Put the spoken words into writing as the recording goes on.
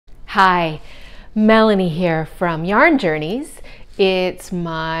Hi, Melanie here from Yarn Journeys. It's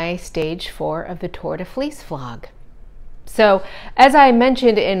my stage 4 of the Tour de Fleece vlog. So as I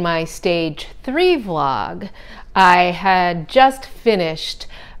mentioned in my stage 3 vlog, I had just finished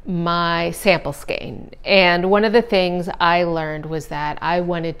my sample skein, and one of the things I learned was that I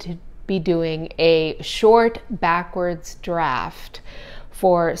wanted to be doing a short backwards draft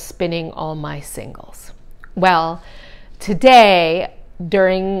for spinning all my singles. Well, today,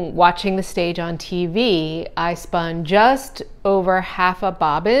 during watching the stage on TV, I spun just over half a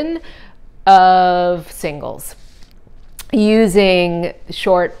bobbin of singles using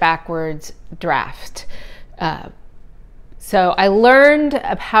short backwards draft. So I learned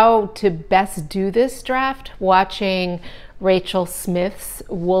how to best do this draft watching Rachel Smith's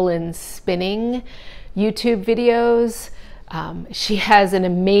woolen spinning YouTube videos. She has an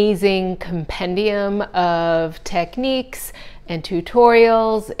amazing compendium of techniques and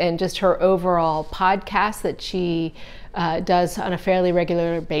tutorials, and just her overall podcast that she does on a fairly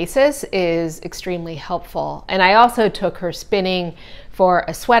regular basis is extremely helpful. And I also took her spinning for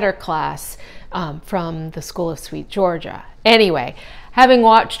a sweater class from the School of Sweet Georgia. Anyway, having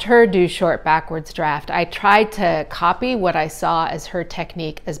watched her do short backwards draft, I tried to copy what I saw as her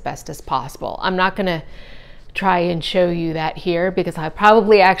technique as best as possible. I'm not going to try and show you that here because I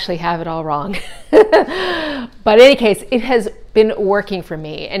probably actually have it all wrong. But in any case, it has been working for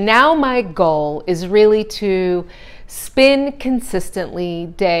me. And now my goal is really to spin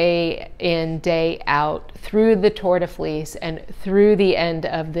consistently day in, day out through the Tour de Fleece and through the end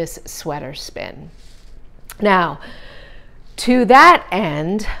of this sweater spin. Now, to that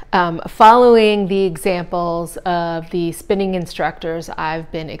end, following the examples of the spinning instructors I've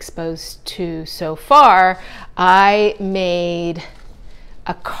been exposed to so far, I made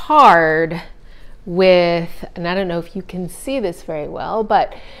a card with, and I don't know if you can see this very well,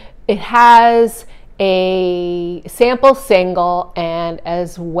 but it has a sample single and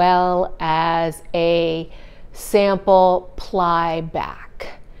as well as a sample ply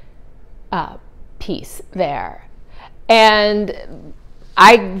back piece there. And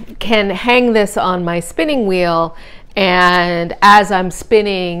I can hang this on my spinning wheel, and as I'm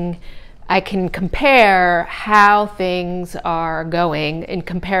spinning, I can compare how things are going in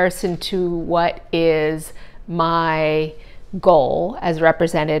comparison to what is my goal as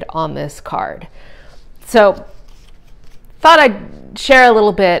represented on this card. So thought I'd share a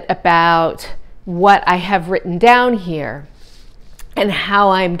little bit about what I have written down here and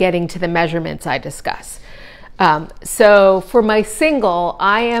how I'm getting to the measurements I discuss. So for my single,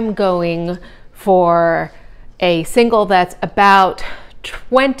 I am going for a single that's about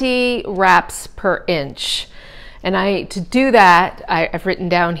 20 wraps per inch. And to do that, I've written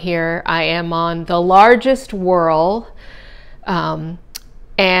down here, I am on the largest whirl, and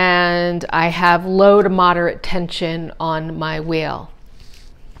I have low to moderate tension on my wheel.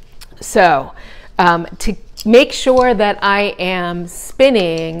 So to make sure that I am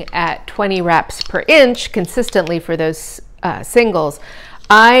spinning at 20 wraps per inch consistently for those singles,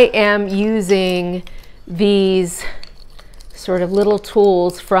 I am using these sort of little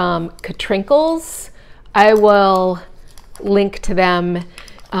tools from Katrinkles. I will link to them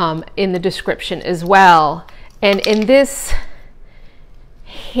in the description as well. And in this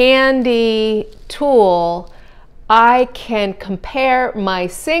handy tool, I can compare my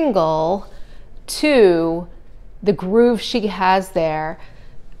single to the groove she has there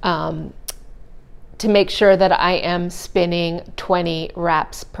to make sure that I am spinning 20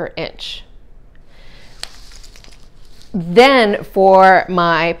 wraps per inch. Then for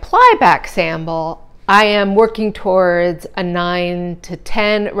my ply back sample, I am working towards a 9 to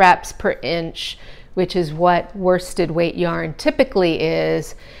 10 wraps per inch, which is what worsted weight yarn typically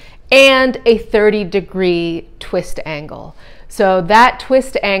is, and a 30-degree twist angle. So that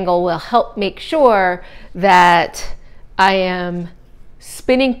twist angle will help make sure that I am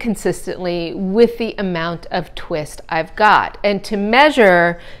spinning consistently with the amount of twist I've got. And to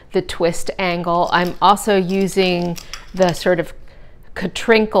measure the twist angle, I'm also using the sort of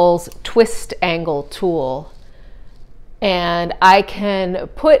Katrinkles twist angle tool. And I can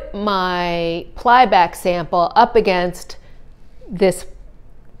put my ply back sample up against this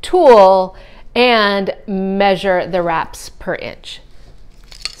tool and measure the wraps per inch.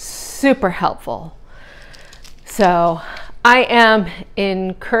 Super helpful. So I am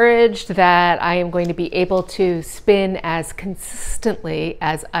encouraged that I am going to be able to spin as consistently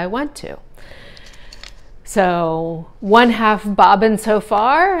as I want to. So 1/2 bobbin so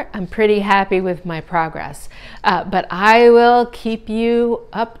far. I'm pretty happy with my progress, but I will keep you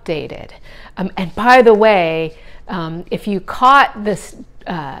updated. And by the way, if you caught this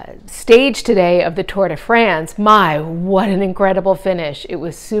stage today of the Tour de France. My, what an incredible finish. It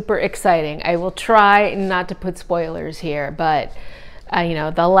was super exciting. I will try not to put spoilers here, but you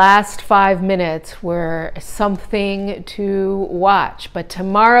know, the last 5 minutes were something to watch. But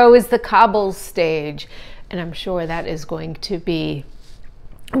tomorrow is the cobbles stage, and I'm sure that is going to be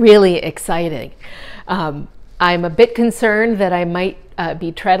really exciting. I'm a bit concerned that I might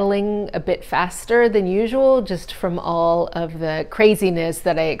be treadling a bit faster than usual, just from all of the craziness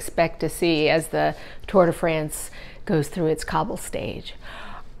that I expect to see as the Tour de France goes through its cobble stage.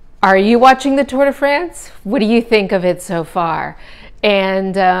 Are you watching the Tour de France? What do you think of it so far?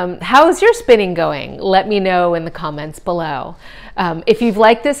 And how is your spinning going? Let me know in the comments below. If you've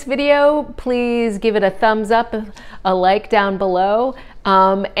liked this video, please give it a thumbs up, a like down below,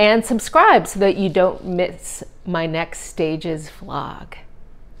 and subscribe so that you don't miss my next stages vlog.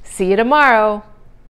 See you tomorrow.